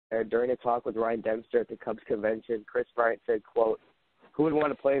during a talk with Ryan Dempster at the Cubs convention, Kris Bryant said, quote, "Who would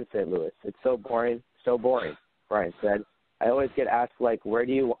want to play in St. Louis? It's so boring, so boring," Bryant said. "I always get asked, like, where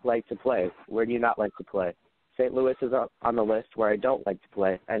do you like to play? Where do you not like to play? St. Louis is on the list where I don't like to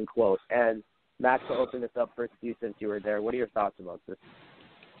play," end quote. And Max, will open this up first to you since you were there. What are your thoughts about this?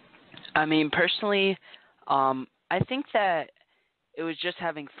 I mean, personally, I think that it was just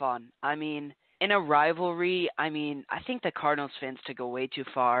having fun. I mean, in a rivalry, I think the Cardinals fans to go way too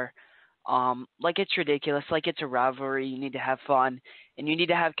far. Like, it's ridiculous. Like, it's a rivalry. You need to have fun, and you need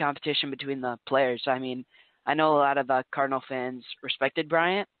to have competition between the players. I mean, I know a lot of the Cardinal fans respected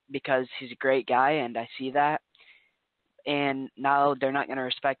Bryant because he's a great guy, and I see that. And now they're not going to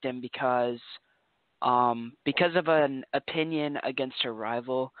respect him because of an opinion against a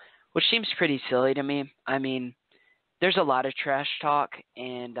rival, which seems pretty silly to me. I mean, there's a lot of trash talk,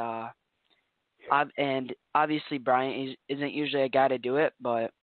 and obviously Bryant isn't usually a guy to do it, but